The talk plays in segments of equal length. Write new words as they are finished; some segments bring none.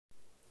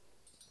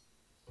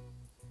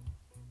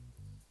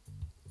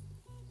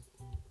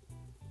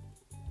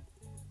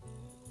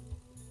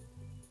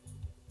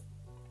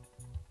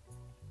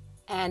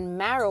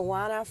and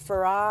marijuana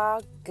for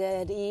all.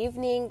 Good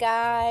evening,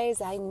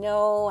 guys. I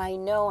know.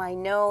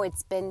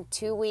 It's been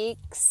 2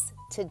 weeks.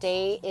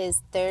 Today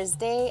is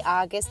Thursday,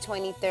 August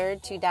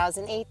 23rd,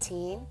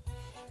 2018.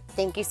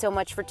 Thank you so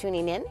much for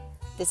tuning in.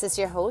 This is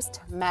your host,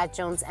 Matt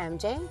Jones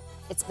MJ.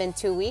 It's been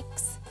 2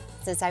 weeks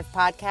since I've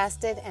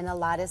podcasted, and a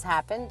lot has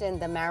happened in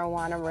the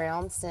marijuana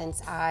realm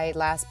since I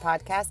last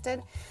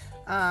podcasted.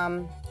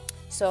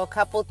 So a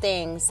couple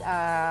things.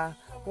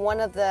 One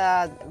of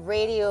the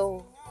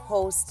radio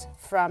hosts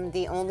from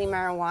the Only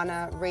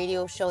Marijuana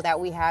radio show that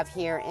we have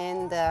here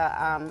in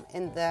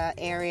the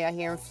area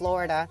here in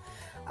Florida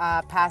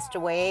passed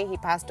away. He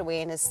passed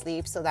away in his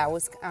sleep, so that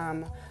was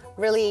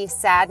really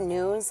sad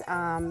news.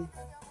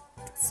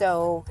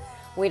 So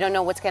we don't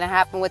know what's going to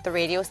happen with the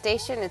radio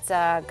station. It's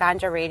a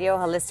Ganja Radio,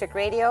 Holistic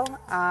Radio.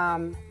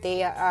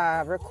 They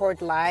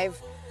record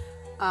live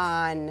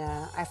on,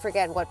 I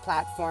forget what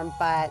platform,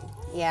 but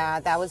yeah,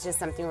 that was just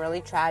something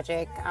really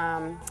tragic,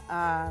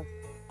 a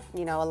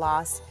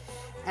loss.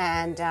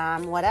 And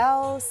what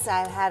else?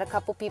 I had a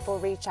couple people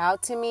reach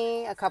out to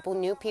me, a couple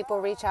new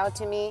people reach out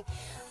to me.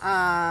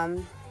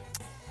 I've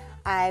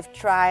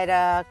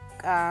tried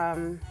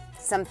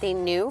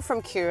something new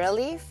from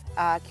Curaleaf.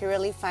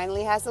 Curaleaf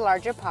finally has the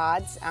larger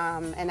pods,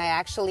 and I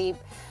actually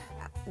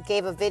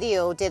did a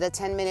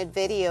 10-minute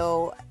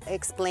video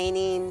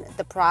explaining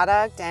the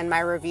product and my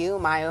review,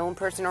 my own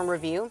personal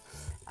review,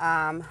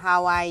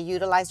 how I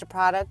utilize the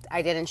product.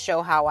 I didn't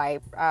show how I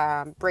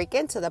break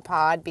into the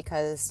pod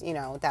because,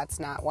 that's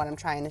not what I'm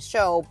trying to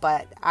show,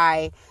 but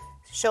I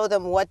show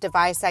them what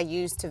device I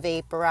use to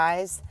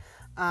vaporize.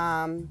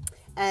 And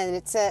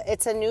it's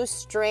a new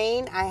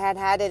strain. I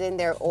had it in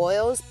their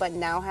oils, but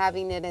now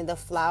having it in the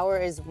flower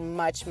is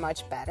much,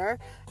 much better.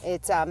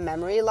 It's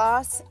memory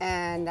loss,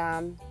 and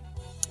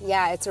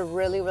it's a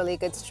really, really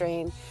good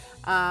strain.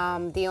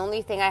 The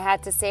only thing I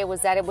had to say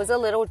was that it was a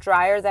little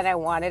drier than I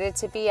wanted it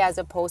to be, as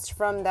opposed to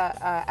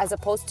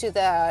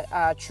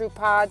the True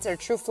Pods or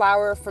True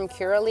Flower from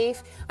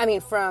Curaleaf.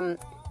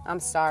 I'm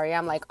sorry,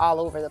 I'm like all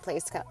over the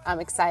place. I'm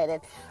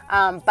excited.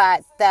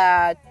 But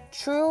the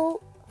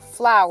True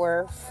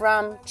Flower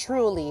from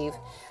Trulieve,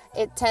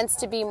 it tends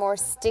to be more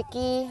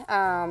sticky,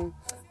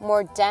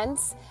 more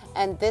dense,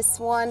 and this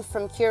one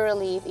from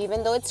Curaleaf,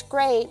 even though it's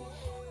great,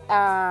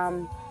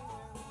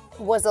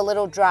 was a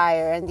little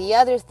drier. And the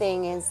other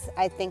thing is,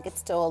 I think it's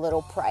still a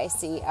little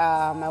pricey.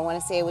 I want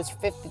to say it was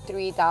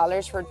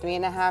 $53 for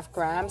 3.5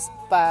 grams,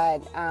 but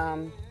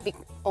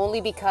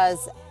only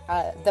because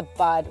the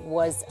bud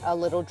was a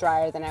little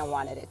drier than I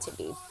wanted it to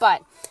be.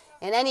 But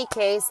in any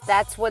case,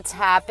 that's what's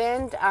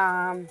happened.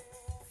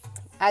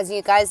 As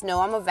you guys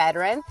know, I'm a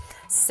veteran,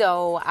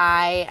 so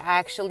I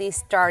actually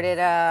started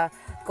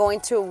going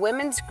to a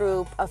women's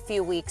group a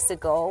few weeks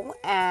ago,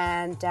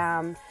 and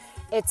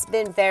it's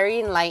been very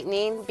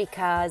enlightening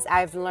because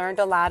I've learned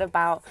a lot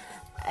about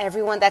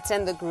everyone that's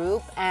in the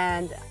group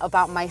and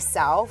about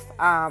myself,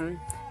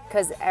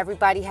 because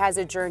everybody has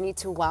a journey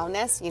to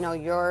wellness,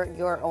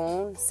 your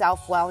own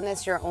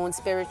self-wellness, your own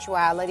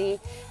spirituality,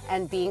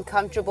 and being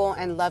comfortable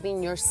and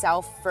loving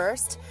yourself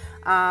first.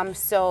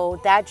 So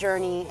that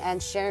journey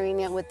and sharing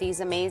it with these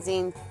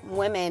amazing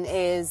women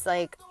is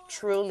like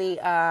truly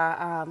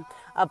a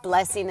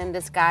blessing in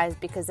disguise,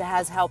 because it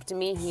has helped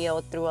me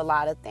heal through a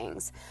lot of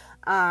things.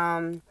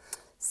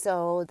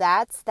 So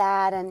that's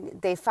that. And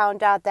they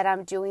found out that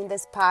I'm doing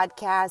this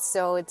podcast.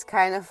 So it's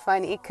kind of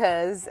funny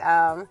because,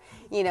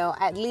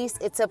 at least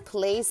it's a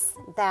place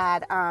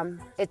that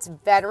it's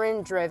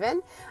veteran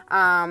driven,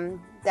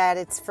 that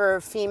it's for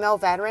female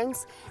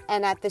veterans.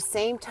 And at the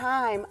same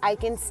time, I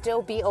can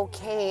still be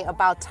okay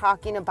about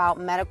talking about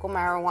medical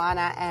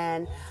marijuana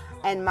and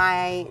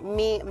my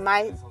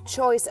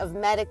choice of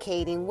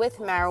medicating with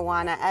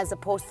marijuana as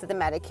opposed to the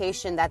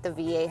medication that the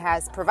VA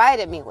has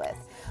provided me with.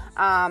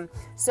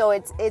 So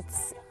it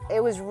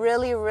was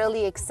really,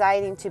 really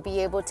exciting to be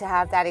able to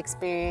have that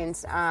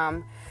experience.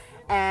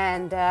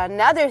 And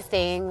another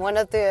thing, one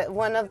of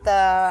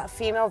the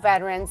female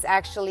veterans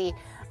actually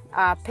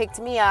picked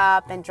me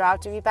up and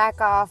dropped me back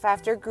off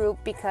after group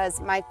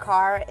because my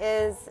car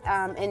is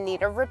in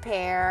need of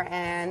repair,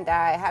 and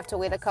I have to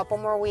wait a couple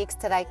more weeks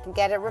till I can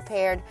get it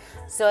repaired.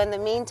 So in the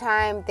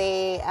meantime,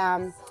 the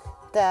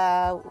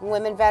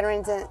women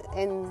veterans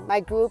in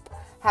my group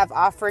have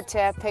offered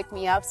to pick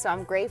me up, so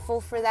I'm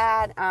grateful for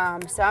that.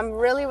 So I'm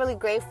really, really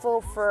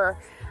grateful for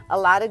a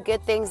lot of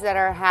good things that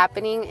are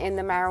happening in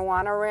the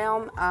marijuana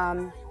realm.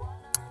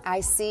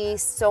 I see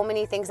so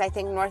many things. I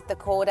think North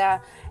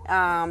Dakota,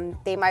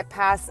 they might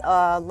pass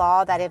a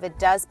law that if it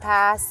does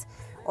pass,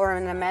 or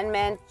an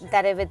amendment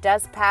that if it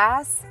does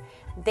pass,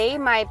 they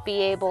might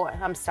be able,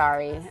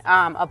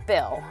 a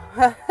bill.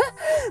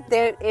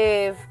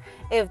 If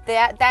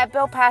that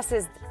bill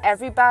passes,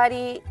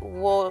 everybody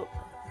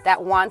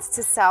that wants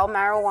to sell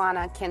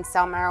marijuana can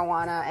sell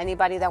marijuana.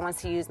 Anybody that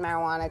wants to use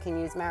marijuana can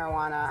use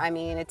marijuana.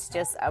 It's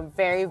just a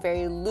very,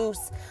 very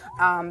loose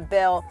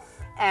bill.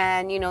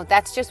 And,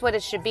 that's just what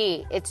it should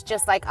be. It's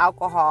just like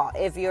alcohol.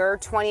 If you're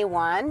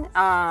 21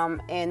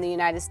 in the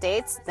United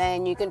States,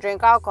 then you can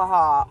drink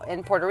alcohol.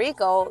 In Puerto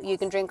Rico, you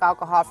can drink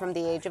alcohol from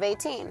the age of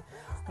 18.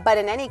 But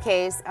in any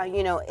case,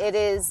 it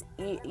is,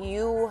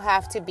 you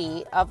have to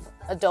be of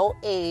adult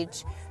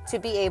age to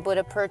be able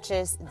to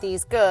purchase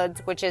these goods,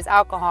 which is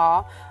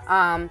alcohol.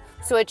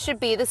 So it should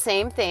be the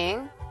same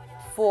thing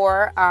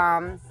for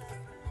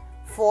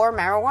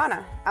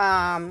marijuana.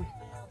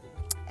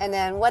 And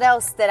then what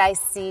else did I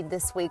see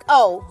this week?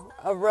 Oh,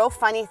 a real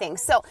funny thing.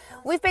 So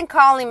we've been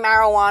calling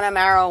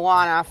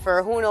marijuana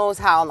for who knows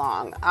how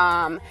long.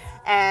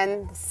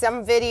 And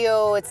some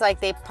video, it's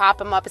like they pop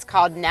them up. It's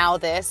called Now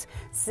This.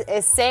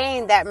 Is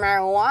saying that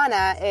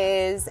marijuana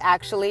is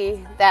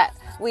actually that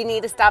we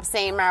need to stop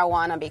saying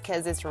marijuana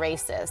because it's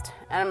racist.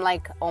 And I'm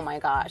like, oh my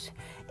gosh.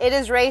 It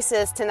is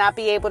racist to not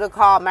be able to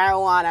call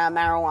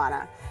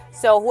marijuana.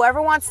 So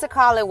whoever wants to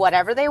call it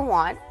whatever they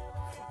want,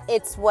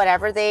 it's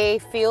whatever they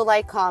feel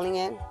like calling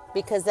it,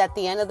 because at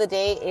the end of the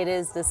day, it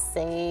is the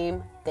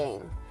same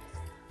thing.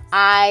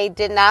 I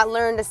did not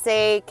learn to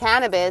say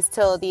cannabis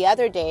till the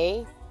other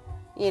day,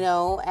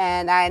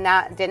 and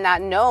I did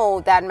not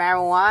know that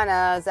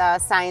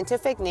marijuana's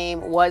scientific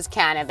name was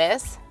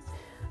cannabis.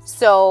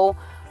 So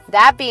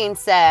that being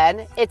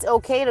said, it's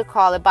okay to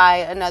call it by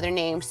another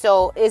name.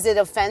 So is it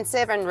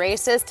offensive and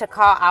racist to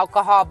call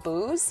alcohol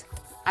booze?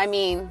 I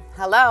mean,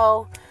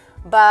 hello.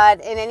 But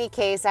in any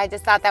case, I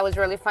just thought that was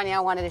really funny. I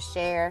wanted to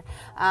share.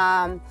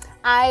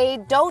 I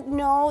don't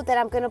know that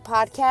I'm going to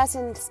podcast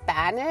in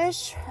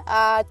Spanish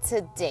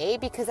today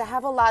because I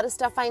have a lot of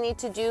stuff I need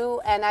to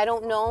do. And I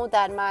don't know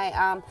that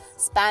my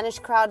Spanish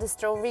crowd is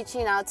still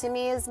reaching out to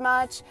me as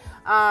much.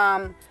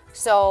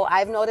 So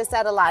I've noticed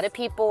that a lot of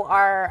people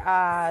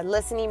are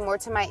listening more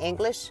to my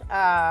English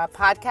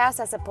podcast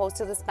as opposed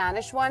to the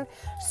Spanish one.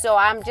 So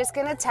I'm just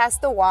going to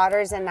test the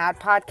waters and not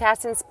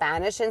podcast in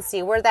Spanish and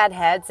see where that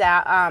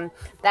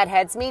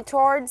heads me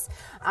towards.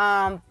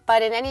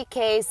 But in any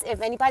case,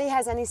 if anybody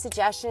has any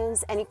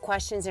suggestions, any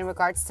questions in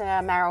regards to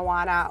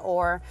marijuana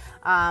or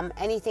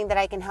anything that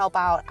I can help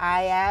out,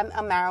 I am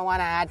a marijuana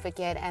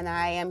advocate and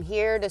I am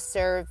here to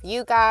serve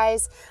you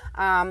guys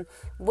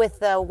with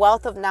the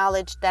wealth of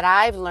knowledge that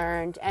I've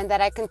learned and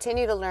that I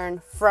continue to learn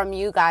from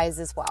you guys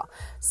as well.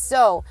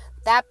 So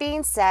that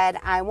being said,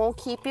 I won't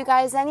keep you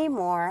guys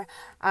anymore.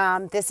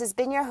 This has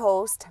been your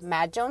host,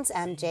 Mad Jones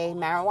MJ,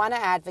 marijuana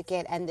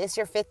advocate, and this is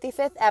your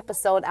 55th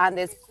episode on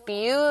this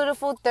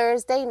beautiful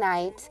Thursday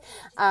night,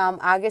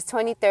 August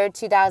 23rd,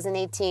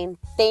 2018.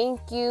 Thank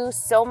you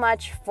so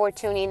much for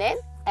tuning in,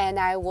 and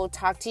I will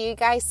talk to you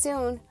guys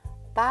soon.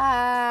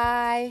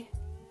 Bye.